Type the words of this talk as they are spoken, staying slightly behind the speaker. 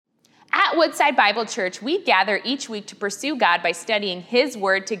At Woodside Bible Church, we gather each week to pursue God by studying His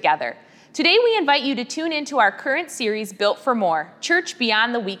Word together. Today, we invite you to tune into our current series, Built for More, Church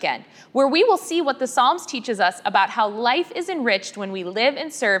Beyond the Weekend, where we will see what the Psalms teaches us about how life is enriched when we live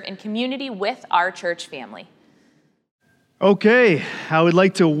and serve in community with our church family. Okay, I would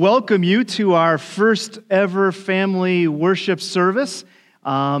like to welcome you to our first ever family worship service.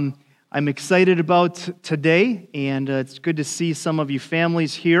 I'm excited about today, and it's good to see some of you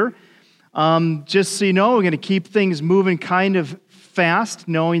families here. Just so you know, we're going to keep things moving kind of fast,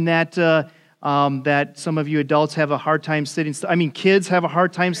 knowing that that some of you adults have a hard time sitting still. I mean, kids have a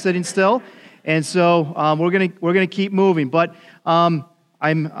hard time sitting still, and so we're gonna keep moving. But I'm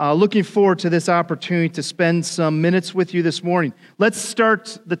looking forward to this opportunity to spend some minutes with you this morning. Let's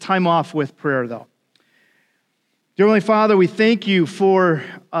start the time off with prayer, though. Dear Heavenly Father, we thank you for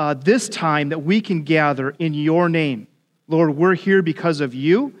this time that we can gather in your name. Lord, we're here because of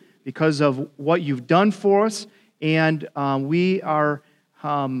you, because of what you've done for us, and we are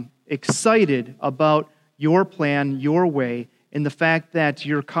excited about your plan, your way, and the fact that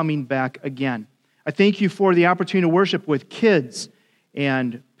you're coming back again. I thank you for the opportunity to worship with kids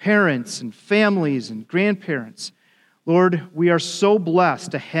and parents and families and grandparents. Lord, we are so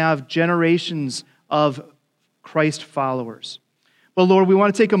blessed to have generations of Christ followers. But Lord, we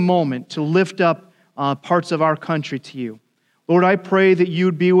want to take a moment to lift up parts of our country to you. Lord, I pray that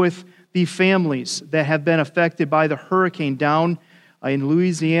you'd be with the families that have been affected by the hurricane down in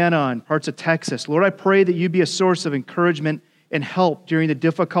Louisiana and parts of Texas. Lord, I pray that you'd be a source of encouragement and help during the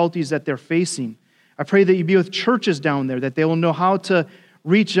difficulties that they're facing. I pray that you be with churches down there, that they will know how to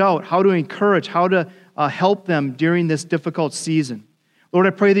reach out, how to encourage, how to help them during this difficult season. Lord,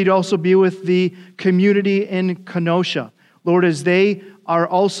 I pray that you'd also be with the community in Kenosha. Lord, as they are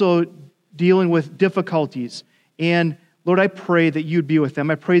also dealing with difficulties. And Lord, I pray that you'd be with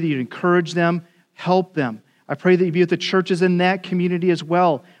them. I pray that you'd encourage them, help them. I pray that you'd be with the churches in that community as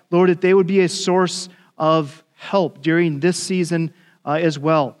well. Lord, that they would be a source of help during this season as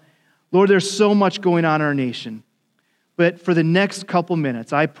well. Lord, there's so much going on in our nation. But for the next couple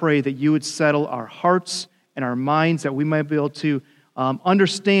minutes, I pray that you would settle our hearts and our minds, that we might be able to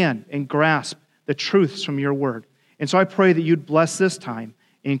understand and grasp the truths from your word. And so I pray that you'd bless this time.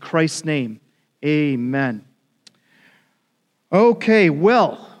 In Christ's name, amen. Okay,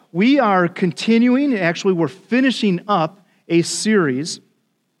 well, we are continuing. Actually, we're finishing up a series.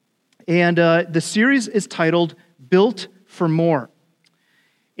 And the series is titled Built for More.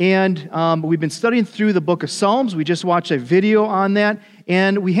 And we've been studying through the book of Psalms. We just watched a video on that.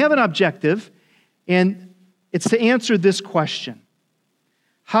 And we have an objective, and it's to answer this question.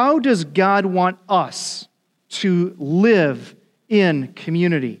 How does God want us to live in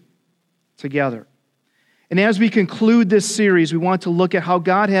community together? And as we conclude this series, we want to look at how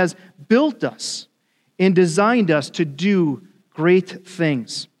God has built us and designed us to do great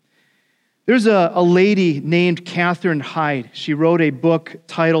things. There's a lady named Catherine Hyde. She wrote a book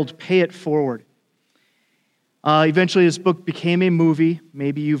titled Pay It Forward. Eventually, this book became a movie.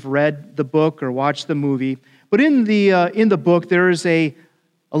 Maybe you've read the book or watched the movie. But in the book, there is a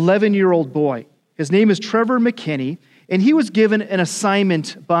 11-year-old boy. His name is Trevor McKinney, and he was given an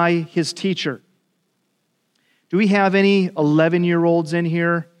assignment by his teacher. Do we have any 11-year-olds in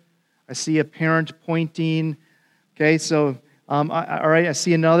here? I see a parent pointing. Okay, so, all right, I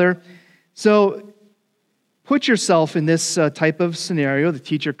see another. So, put yourself in this type of scenario. The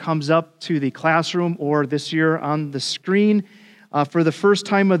teacher comes up to the classroom, or this year on the screen, for the first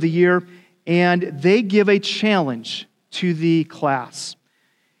time of the year, and they give a challenge to the class.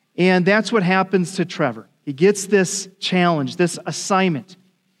 And that's what happens to Trevor. He gets this challenge, this assignment.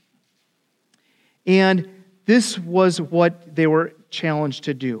 And this was what they were challenged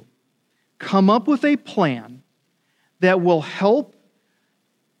to do. Come up with a plan that will help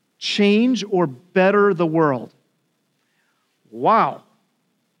change or better the world. Wow.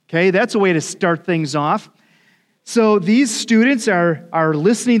 Okay, that's a way to start things off. So these students are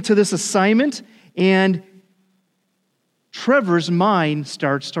listening to this assignment, and Trevor's mind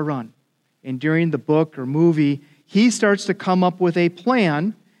starts to run. And during the book or movie, he starts to come up with a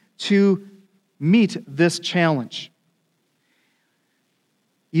plan to meet this challenge.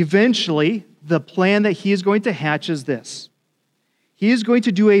 Eventually, the plan that he is going to hatch is this. He is going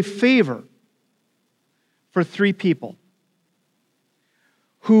to do a favor for 3 people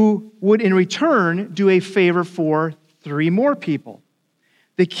who would in return do a favor for 3 more people.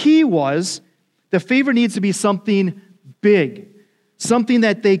 The key was the favor needs to be something big, something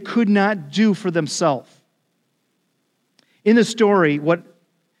that they could not do for themselves. In the story, what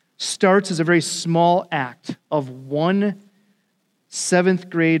starts as a very small act of one seventh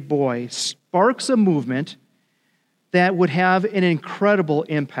grade boy, sparks a movement that would have an incredible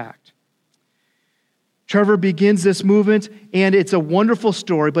impact. Trevor begins this movement, and it's a wonderful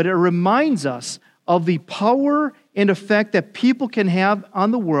story, but it reminds us of the power and effect that people can have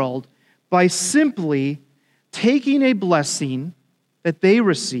on the world by simply taking a blessing that they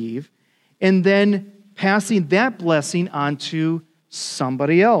receive and then passing that blessing on to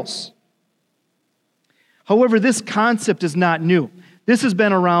somebody else. However, this concept is not new. This has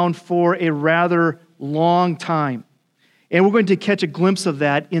been around for a rather long time. And we're going to catch a glimpse of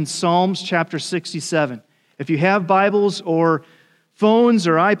that in Psalms chapter 67. If you have Bibles or phones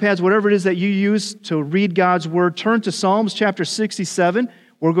or iPads, whatever it is that you use to read God's Word, turn to Psalms chapter 67.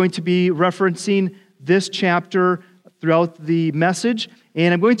 We're going to be referencing this chapter throughout the message,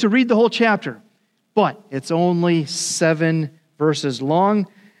 and I'm going to read the whole chapter, but it's only 7 verses long,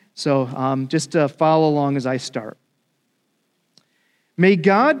 so just follow along as I start. May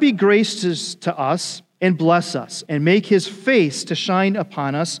God be gracious to us and bless us, and make his face to shine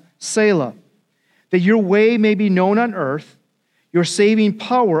upon us, Selah, that your way may be known on earth, your saving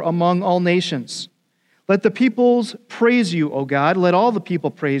power among all nations. Let the peoples praise you, O God. Let all the people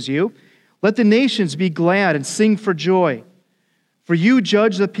praise you. Let the nations be glad and sing for joy. For you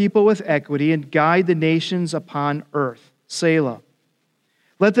judge the people with equity and guide the nations upon earth, Selah.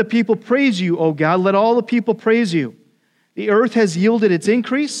 Let the people praise you, O God. Let all the people praise you. The earth has yielded its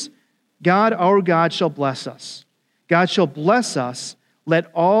increase. God, our God, shall bless us. God shall bless us.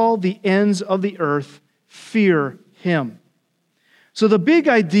 Let all the ends of the earth fear him. So the big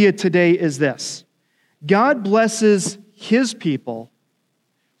idea today is this. God blesses his people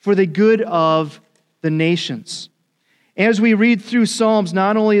for the good of the nations. As we read through Psalms,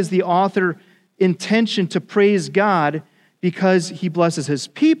 not only is the author intention to praise God because he blesses his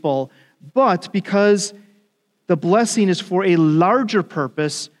people, but because the blessing is for a larger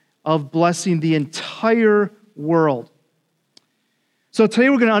purpose of blessing the entire world. So today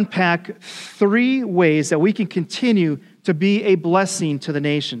we're going to unpack 3 ways that we can continue to be a blessing to the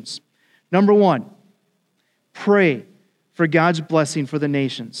nations. Number 1, pray for God's blessing for the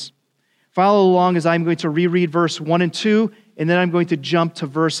nations. Follow along as I'm going to reread verse 1 and 2, and then I'm going to jump to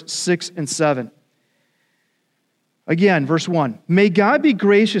verse 6 and 7. Again, verse 1. May God be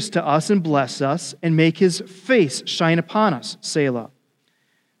gracious to us and bless us, and make his face shine upon us, Selah.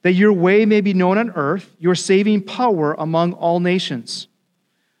 That your way may be known on earth, your saving power among all nations.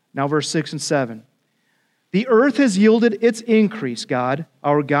 Now verse 6 and 7. The earth has yielded its increase, God.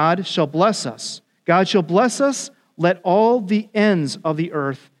 Our God shall bless us. God shall bless us. Let all the ends of the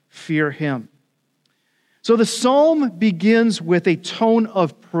earth fear him. So the psalm begins with a tone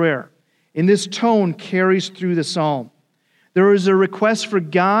of prayer, and this tone carries through the psalm. There is a request for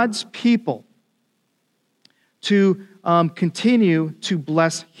God's people to continue to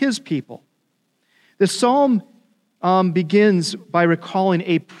bless his people. The psalm begins by recalling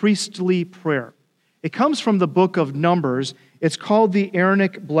a priestly prayer. It comes from the book of Numbers. It's called the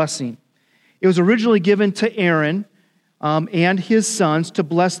Aaronic blessing. It was originally given to Aaron and his sons to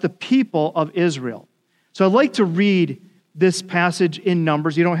bless the people of Israel. So I'd like to read this passage in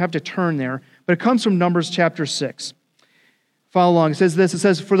Numbers. You don't have to turn there, but it comes from Numbers chapter 6. Follow along. It says this. It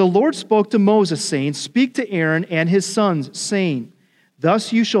says, For the Lord spoke to Moses, saying, Speak to Aaron and his sons, saying,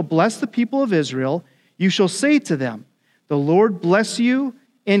 Thus you shall bless the people of Israel. You shall say to them, The Lord bless you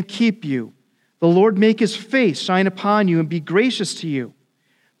and keep you. The Lord make his face shine upon you and be gracious to you.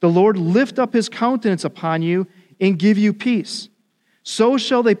 The Lord lift up his countenance upon you and give you peace. So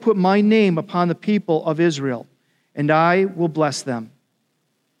shall they put my name upon the people of Israel, and I will bless them.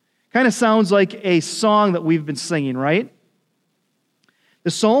 Kind of sounds like a song that we've been singing, right? The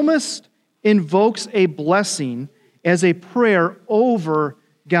psalmist invokes a blessing as a prayer over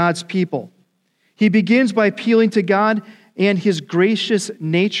God's people. He begins by appealing to God and his gracious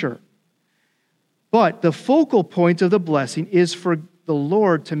nature. But the focal point of the blessing is for the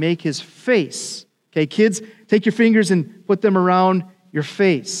Lord to make his face. Okay, kids, take your fingers and put them around your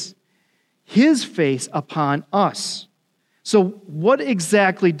face. His face upon us. So what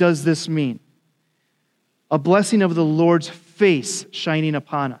exactly does this mean? A blessing of the Lord's face shining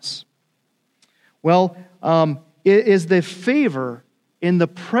upon us. Well, it is the favor in the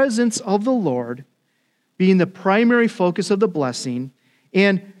presence of the Lord being the primary focus of the blessing.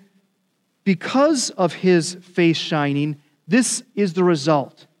 And because of his face shining, this is the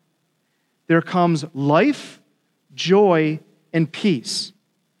result. There comes life, joy, and peace.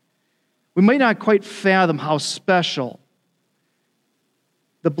 We might not quite fathom how special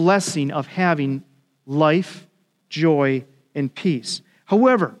the blessing of having life, joy, and peace.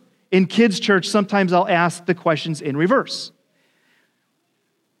 However, in kids' church, sometimes I'll ask the questions in reverse.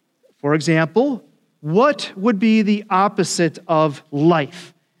 For example, what would be the opposite of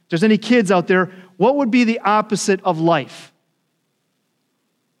life? If there's any kids out there, what would be the opposite of life?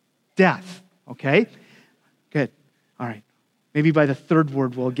 Death, okay? Good, all right. Maybe by the third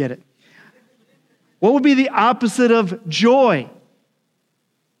word we'll get it. What would be the opposite of joy?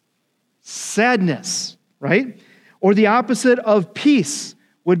 Sadness, right? Or the opposite of peace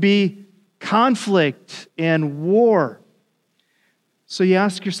would be conflict and war. So you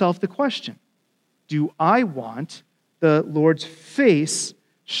ask yourself the question, do I want the Lord's face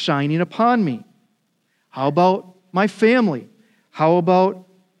shining upon me? How about my family? How about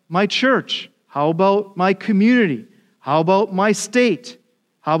my church? How about my community? How about my state?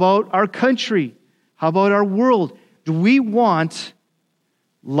 How about our country? How about our world? Do we want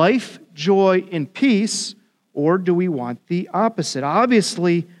life, joy, and peace, or do we want the opposite?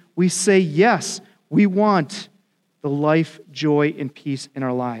 Obviously, we say yes, we want the life, joy, and peace in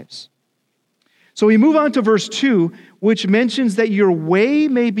our lives. So we move on to verse 2, which mentions that your way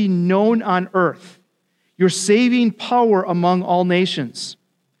may be known on earth, your saving power among all nations.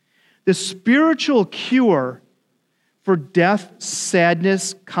 The spiritual cure for death,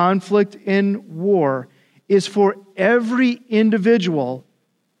 sadness, conflict, and war is for every individual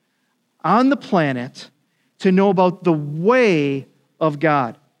on the planet to know about the way of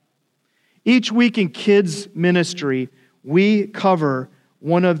God. Each week in kids' ministry, we cover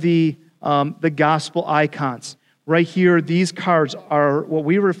one of the gospel icons. Right here, these cards are what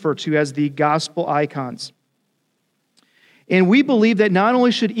we refer to as the gospel icons. And we believe that not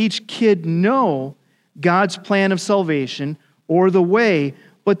only should each kid know God's plan of salvation or the way,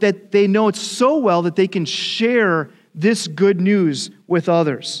 but that they know it so well that they can share this good news with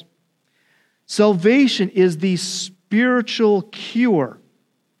others. Salvation is the spiritual cure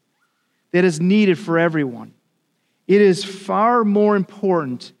that is needed for everyone. It is far more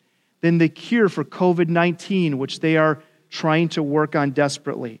important than the cure for COVID-19, which they are trying to work on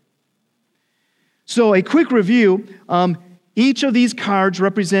desperately. So a quick review, each of these cards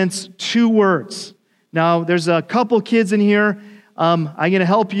represents 2 words. Now, there's a couple kids in here. I'm going to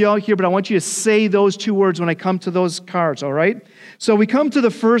help you out here, but I want you to say those 2 words when I come to those cards, all right? So we come to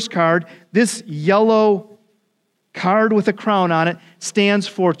the first card. This yellow card with a crown on it stands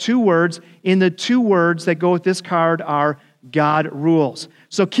for 2 words, and the 2 words that go with this card are God rules.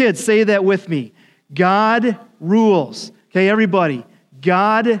 So kids, say that with me. God rules. Okay, everybody.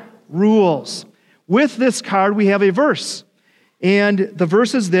 God rules. With this card, we have a verse. And the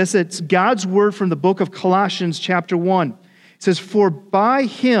verse is this. It's God's word from the book of Colossians chapter 1. It says, "For by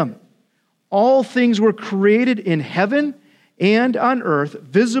him all things were created in heaven and on earth,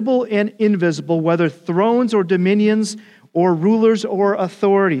 visible and invisible, whether thrones or dominions or rulers or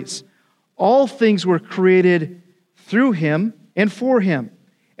authorities. All things were created through him and for him.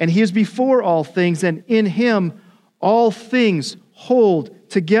 And he is before all things, and in him all things hold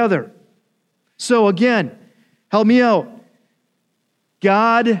together." So again, help me out.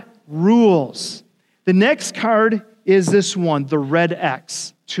 God rules. The next card is this one, the red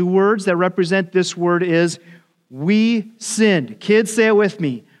X. 2 words that represent this word is, we sinned. Kids, say it with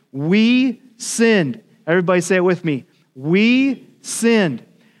me. We sinned. Everybody say it with me. We sinned.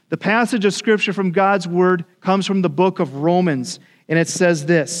 The passage of Scripture from God's Word comes from the book of Romans, and it says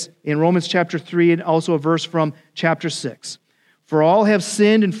this in Romans chapter 3 and also a verse from chapter 6. "For all have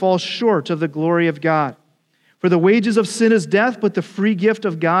sinned and fall short of the glory of God. For the wages of sin is death, but the free gift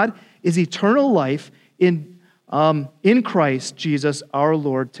of God is eternal life in Christ Jesus our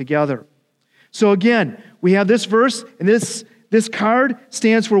Lord," together. So again, we have this verse, and this card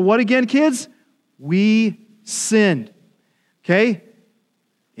stands for what again, kids? We sinned. Okay?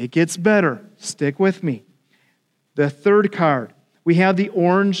 It gets better. Stick with me. The third card, we have the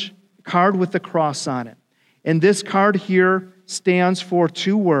orange card with the cross on it. And this card here stands for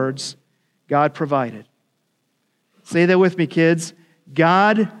 2 words, God provided. Say that with me, kids.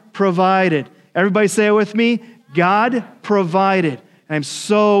 God provided. Everybody say it with me. God provided. And I'm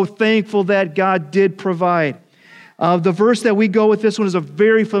so thankful that God did provide. The verse that we go with this one is a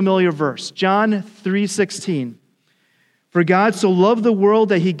very familiar verse. John 3:16. "For God so loved the world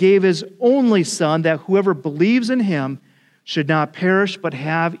that he gave his only Son, that whoever believes in him should not perish but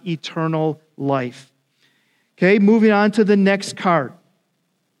have eternal life." Okay, moving on to the next card.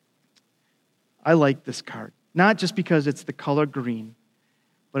 I like this card. Not just because it's the color green,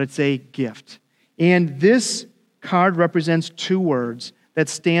 but it's a gift. And this card represents 2 words that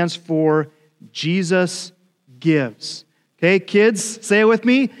stands for Jesus gives. Okay, kids, say it with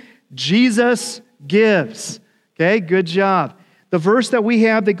me. Jesus gives. Okay, good job. The verse that we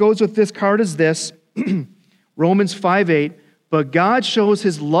have that goes with this card is this, Romans 5:8. But God shows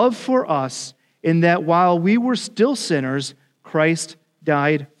his love for us in that while we were still sinners, Christ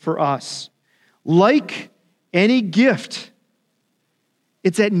died for us. Like any gift,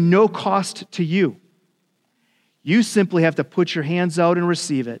 it's at no cost to you. You simply have to put your hands out and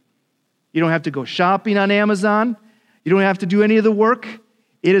receive it. You don't have to go shopping on Amazon. You don't have to do any of the work.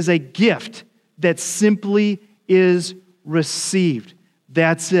 It is a gift that simply is received.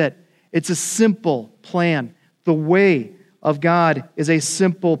 That's it. It's a simple plan. The way of God is a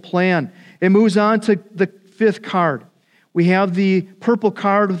simple plan. It moves on to the fifth card. We have the purple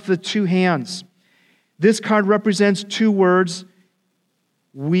card with the two hands. This card represents two words.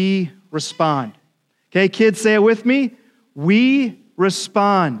 We respond. Okay, kids, say it with me. We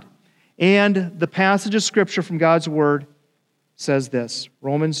respond. And the passage of Scripture from God's Word says this,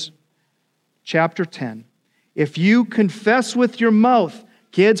 Romans chapter 10. If you confess with your mouth,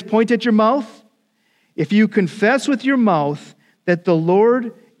 kids, point at your mouth. If you confess with your mouth that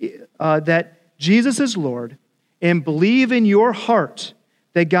that Jesus is Lord, and believe in your heart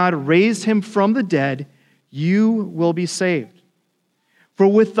that God raised him from the dead, you will be saved. For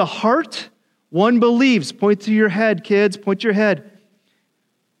with the heart one believes. Point to your head, kids, point to your head.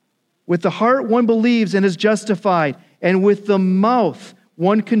 With the heart one believes and is justified, and with the mouth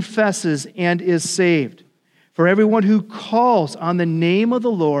one confesses and is saved. For everyone who calls on the name of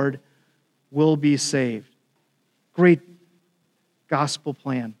the Lord will be saved. Great gospel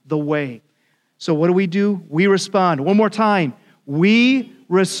plan, the way. So what do? We respond. One more time. We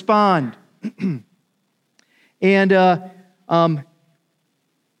respond. And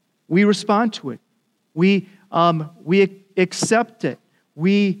we respond to it. We accept it.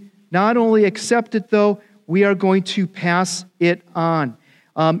 We not only accept it, though, we are going to pass it on.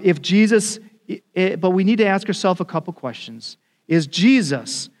 But we need to ask ourselves a couple questions. Is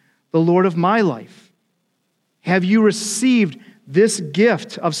Jesus the Lord of my life? Have you received this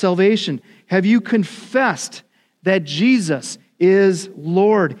gift of salvation? Have you confessed that Jesus is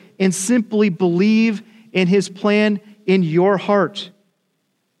Lord and simply believe in his plan in your heart?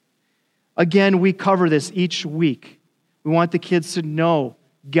 Again, we cover this each week. We want the kids to know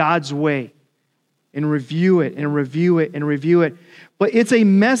God's way and review it and review it and review it. But it's a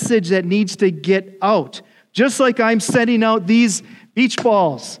message that needs to get out. Just like I'm sending out these beach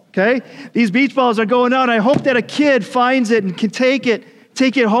balls, okay? These beach balls are going out. I hope that a kid finds it and can take it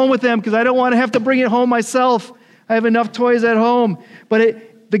home with them, because I don't want to have to bring it home myself. I have enough toys at home.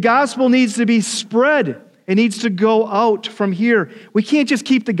 But the gospel needs to be spread. It needs to go out from here. We can't just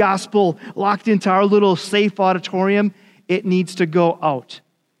keep the gospel locked into our little safe auditorium. It needs to go out.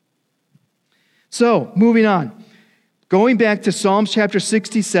 So, moving on. Going back to Psalms chapter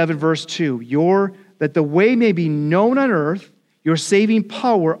 67, verse 2. That the way may be known on earth, your saving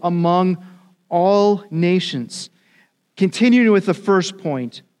power among all nations. Continuing with the first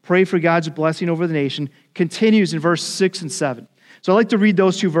point, pray for God's blessing over the nation, continues in verse 6 and 7. So I'd like to read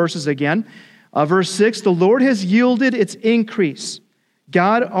those two verses again. Verse 6, the Lord has yielded its increase.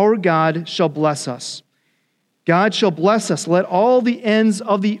 God, our God, shall bless us. God shall bless us. Let all the ends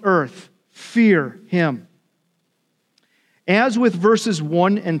of the earth fear him. As with verses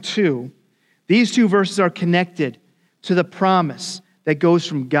 1 and 2, these two verses are connected to the promise that goes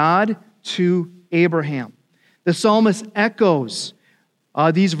from God to Abraham. The psalmist echoes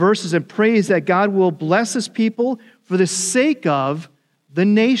these verses and prays that God will bless his people for the sake of the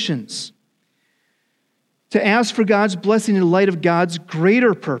nations. To ask for God's blessing in light of God's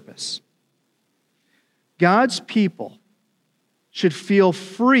greater purpose. God's people should feel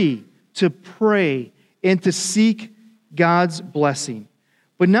free to pray and to seek God's blessing,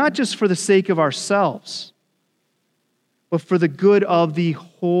 but not just for the sake of ourselves, but for the good of the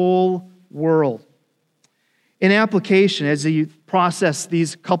whole world. In application, as you process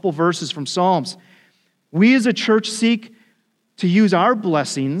these couple verses from Psalms, we as a church seek to use our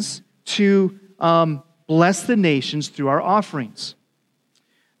blessings to bless the nations through our offerings.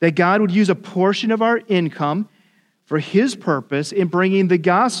 That God would use a portion of our income for his purpose in bringing the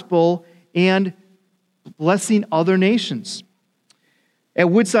gospel and blessing other nations. At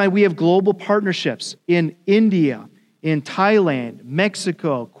Woodside, we have global partnerships in India, in Thailand,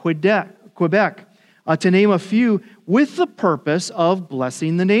 Mexico, Quebec, to name a few, with the purpose of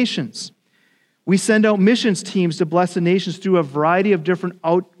blessing the nations. We send out missions teams to bless the nations through a variety of different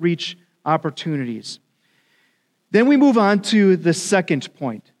outreach opportunities. Then we move on to the second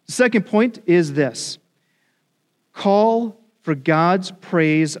point. The second point is this: call for God's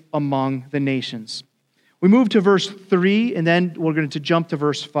praise among the nations. We move to verse 3, and then we're going to jump to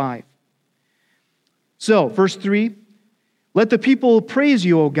verse 5. So, verse 3, let the people praise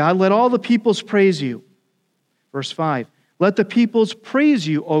you, O God. Let all the peoples praise you. Verse 5, Let the peoples praise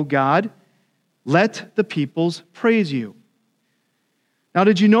you, O God. Let the peoples praise you. Now,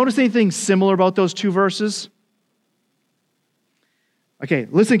 did you notice anything similar about those two verses? Okay,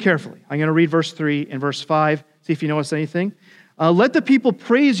 listen carefully. I'm going to read verse 3 and verse 5. See if you notice anything. Let the people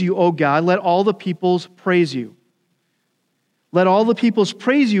praise you, O God. Let all the peoples praise you. Let all the peoples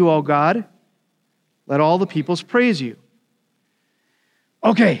praise you, O God. Let all the peoples praise you.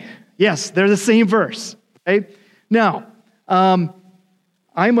 Okay, yes, they're the same verse. Okay? Now, I'm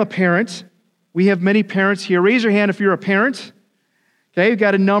a parent. We have many parents here. Raise your hand if you're a parent. Okay, we've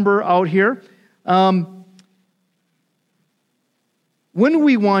got a number out here. When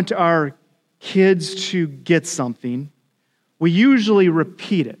we want our kids to get something, we usually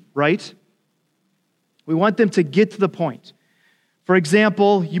repeat it, right? We want them to get to the point. For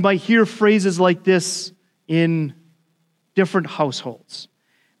example, you might hear phrases like this in different households.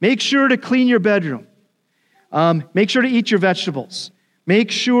 Make sure to clean your bedroom. Make sure to eat your vegetables.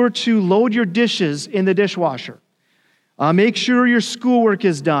 Make sure to load your dishes in the dishwasher. Make sure your schoolwork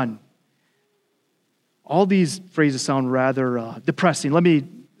is done. All these phrases sound rather depressing.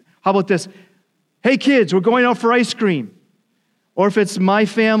 How about this? Hey kids, we're going out for ice cream. Or if it's my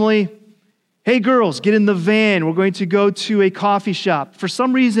family, hey girls, get in the van. We're going to go to a coffee shop. For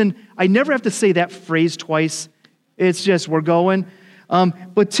some reason, I never have to say that phrase twice. It's just, we're going.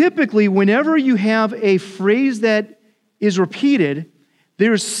 But typically, whenever you have a phrase that is repeated,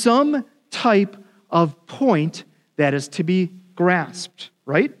 there's some type of point that is to be grasped,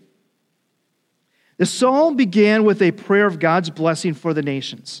 right? The psalm began with a prayer of God's blessing for the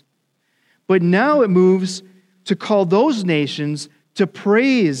nations. But now it moves to call those nations to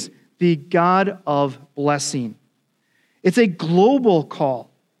praise the God of blessing. It's a global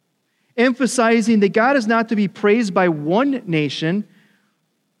call, emphasizing that God is not to be praised by one nation,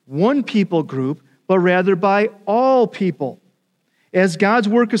 one people group, but rather by all people. As God's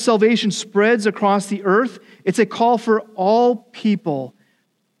work of salvation spreads across the earth, it's a call for all people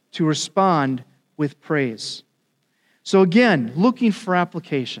to respond with praise. So again, looking for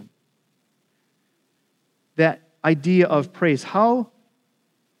application. That idea of praise. How do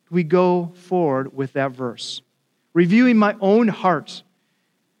we go forward with that verse? Reviewing my own heart.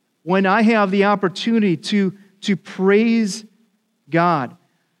 When I have the opportunity to praise God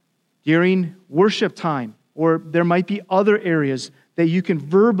during worship time, or there might be other areas that you can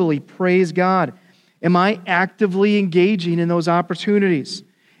verbally praise God. Am I actively engaging in those opportunities?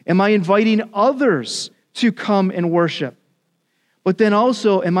 Am I inviting others to come and worship? But then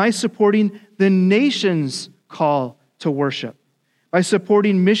also, am I supporting the nation's call to worship by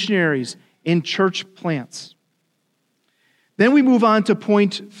supporting missionaries in church plants? Then we move on to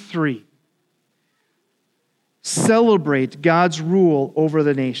point 3. Celebrate God's rule over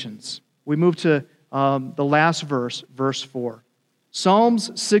the nations. We move to the last verse, verse 4. Psalms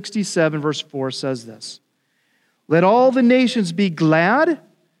 67, verse 4 says this. Let all the nations be glad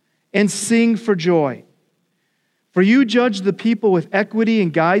and sing for joy. For you judge the people with equity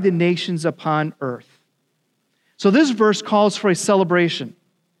and guide the nations upon earth. So this verse calls for a celebration.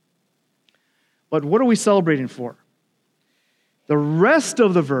 But what are we celebrating for? The rest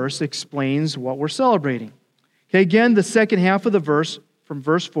of the verse explains what we're celebrating. Okay, again, the second half of the verse, from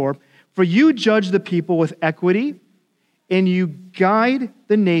verse 4, for you judge the people with equity, and you guide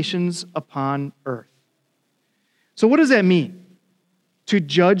the nations upon earth. So what does that mean? To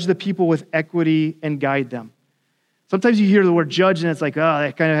judge the people with equity and guide them. Sometimes you hear the word judge, and it's like, oh,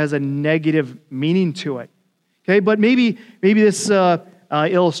 that kind of has a negative meaning to it. Okay, but maybe this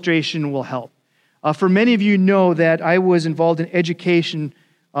illustration will help. For many of you know that I was involved in education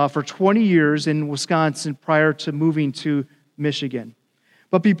for 20 years in Wisconsin prior to moving to Michigan.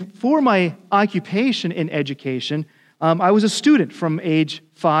 But before my occupation in education, I was a student from age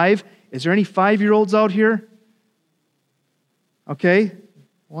 5. Is there any 5-year-olds out here? Okay,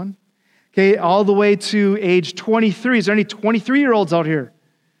 1. Okay, all the way to age 23. Is there any 23-year-olds out here?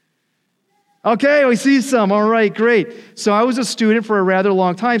 Okay, we see some. All right, great. So I was a student for a rather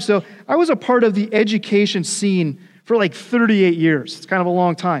long time. So I was a part of the education scene for like 38 years. It's kind of a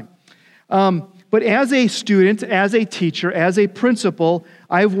long time. But as a student, as a teacher, as a principal,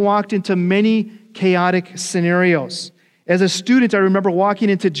 I've walked into many chaotic scenarios. As a student, I remember walking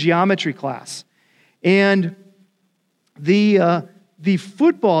into geometry class, and the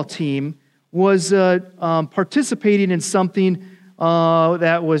football team was participating in something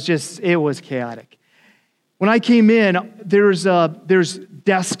that was it was chaotic. When I came in, there's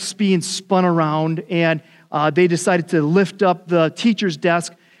desks being spun around, and they decided to lift up the teacher's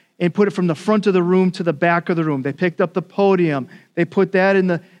desk and put it from the front of the room to the back of the room. They picked up the podium. They put that in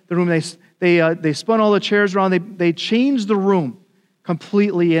the room. they spun all the chairs around. They changed the room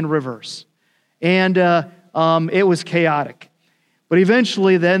completely in reverse. And it was chaotic. But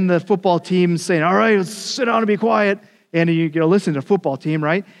eventually then the football team's saying, all right, let's sit down and be quiet. And you listen to the football team,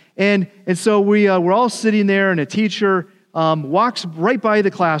 right? And so we're all sitting there, and a teacher walks right by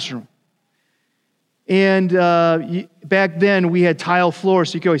the classroom. And back then we had tile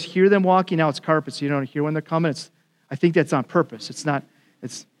floors, so you could always hear them walking. Now it's carpet, so you don't hear when they're coming. I think that's on purpose.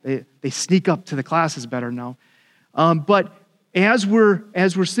 They sneak up to the classes better now. But as we're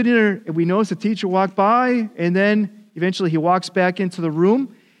sitting there, we notice the teacher walk by, and then eventually he walks back into the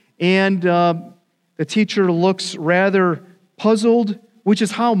room, and the teacher looks rather puzzled, which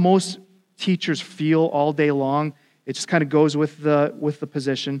is how most teachers feel all day long. It just kind of goes with the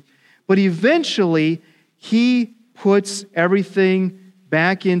position. But eventually, he puts everything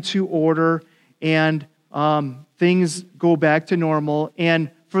back into order, and things go back to normal. And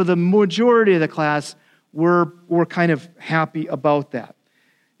for the majority of the class, we're kind of happy about that.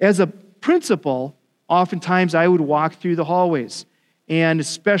 As a principal, oftentimes I would walk through the hallways, and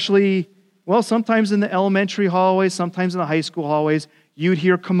especially, sometimes in the elementary hallways, sometimes in the high school hallways, you'd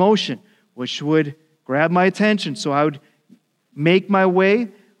hear commotion, which would grab my attention. So I would make my way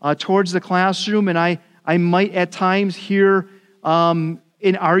towards the classroom, and I might at times hear an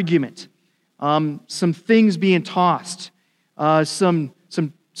argument, some things being tossed, some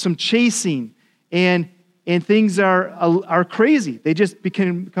chasing, and things are crazy. They just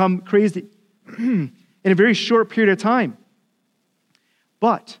become crazy in a very short period of time.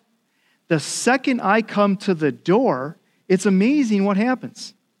 But the second I come to the door, it's amazing what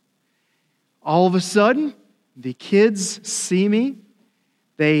happens. All of a sudden, the kids see me.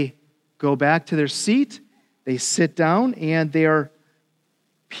 They go back to their seat. They sit down, and they are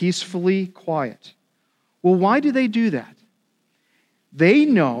peacefully quiet. Well, why do they do that? They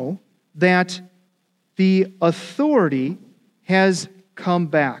know that the authority has come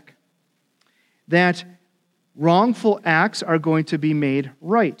back, that wrongful acts are going to be made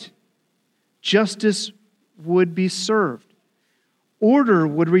right. Justice would be served. Order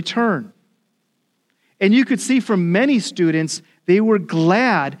would return. And you could see from many students, they were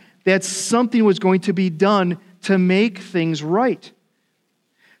glad that something was going to be done to make things right.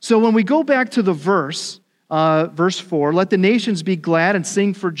 So when we go back to the verse 4, let the nations be glad and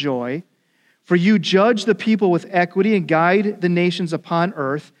sing for joy, for you judge the people with equity and guide the nations upon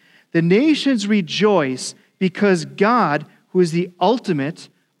earth. The nations rejoice because God, who is the ultimate,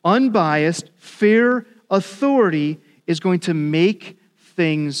 unbiased, fair authority, is going to make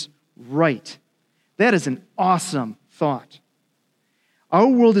things right. That is an awesome thought. Our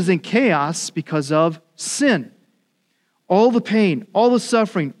world is in chaos because of sin. All the pain, all the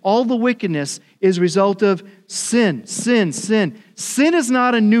suffering, all the wickedness is a result of sin. Sin is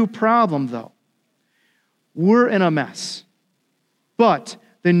not a new problem, though. We're in a mess. But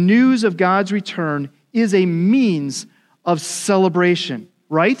the news of God's return is a means of celebration,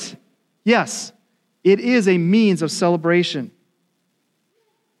 right? Yes, it is a means of celebration.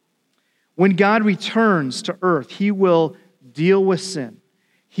 When God returns to earth, He will deal with sin.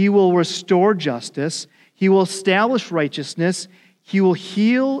 He will restore justice. He will establish righteousness. He will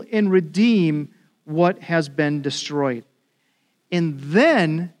heal and redeem what has been destroyed. And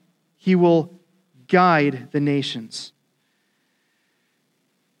then He will guide the nations.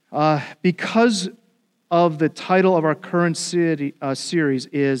 Because of the title of our current series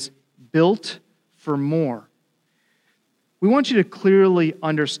is Built for More, we want you to clearly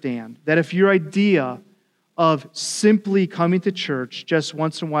understand that if your idea of simply coming to church just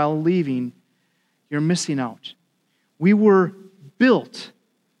once in a while and leaving, you're missing out. We were built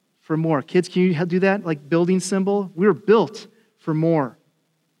for more. Kids, can you do that? Like building symbol? We were built for more.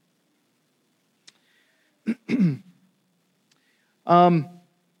 In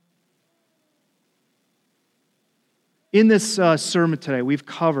this sermon today, we've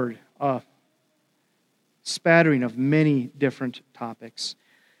covered a spattering of many different topics.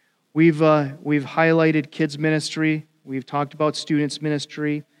 We've highlighted kids ministry. We've talked about students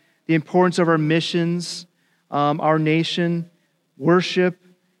ministry, the importance of our missions, our nation, worship,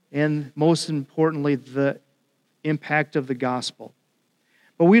 and most importantly, the impact of the gospel.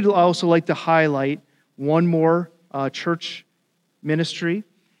 But we'd also like to highlight one more church ministry,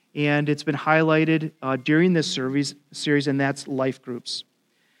 and it's been highlighted during this series, and that's life groups.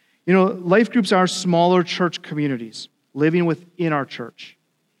 You know, life groups are smaller church communities living within our church.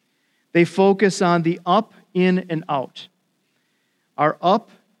 They focus on the up, in, and out. Our up,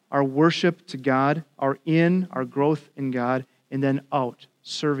 our worship to God, our in, our growth in God, and then out,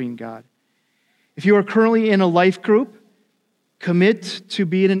 serving God. If you are currently in a life group, Commit to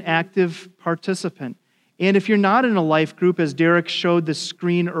being an active participant. And if you're not in a life group, as Derek showed the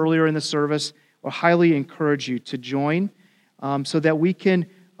screen earlier in the service, I'll highly encourage you to join so that we can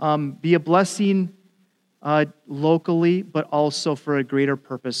be a blessing locally, but also for a greater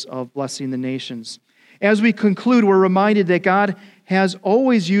purpose of blessing the nations. As we conclude, we're reminded that God has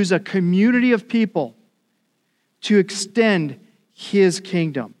always used a community of people to extend His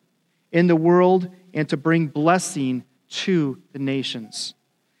kingdom in the world and to bring blessing to the nations.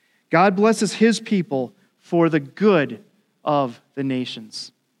 God blesses His people for the good of the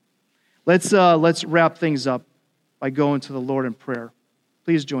nations. Let's wrap things up by going to the Lord in prayer.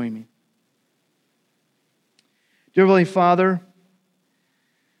 Please join me. Dear Heavenly Father,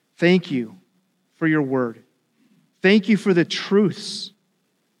 thank you for your word. Thank you for the truths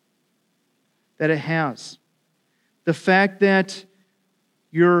that it has. The fact that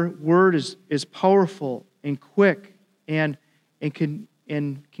your word is powerful and quick and can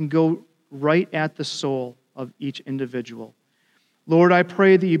go right at the soul of each individual. Lord, I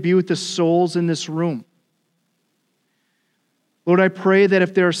pray that you be with the souls in this room. Lord, I pray that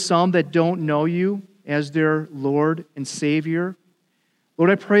if there are some that don't know you as their Lord and Savior,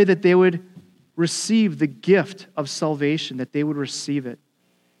 Lord, I pray that they would receive the gift of salvation, that they would receive it,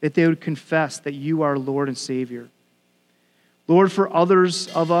 that they would confess that you are Lord and Savior. Lord, for others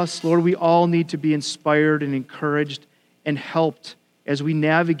of us, Lord, we all need to be inspired and encouraged and helped as we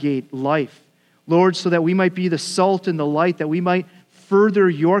navigate life. Lord, so that we might be the salt and the light, that we might further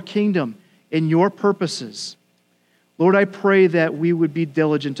your kingdom and your purposes. Lord, I pray that we would be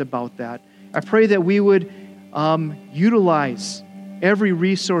diligent about that. I pray that we would utilize every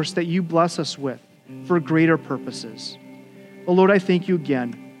resource that you bless us with for greater purposes. Well, Lord, I thank you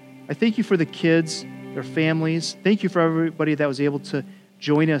again. I thank you for the kids, their families. Thank you for everybody that was able to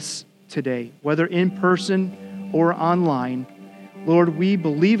join us today, whether in person or online. Lord, we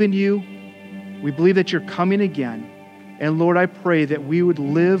believe in you. We believe that you're coming again. And Lord, I pray that we would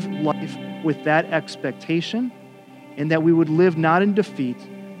live life with that expectation and that we would live not in defeat,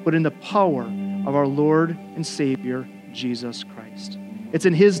 but in the power of our Lord and Savior, Jesus Christ. It's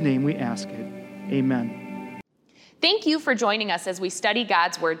in His name we ask it. Amen. Thank you for joining us as we study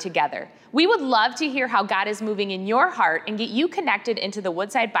God's Word together. We would love to hear how God is moving in your heart and get you connected into the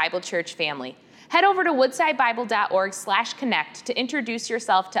Woodside Bible Church family. Head over to woodsidebible.org/connect to introduce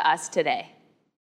yourself to us today.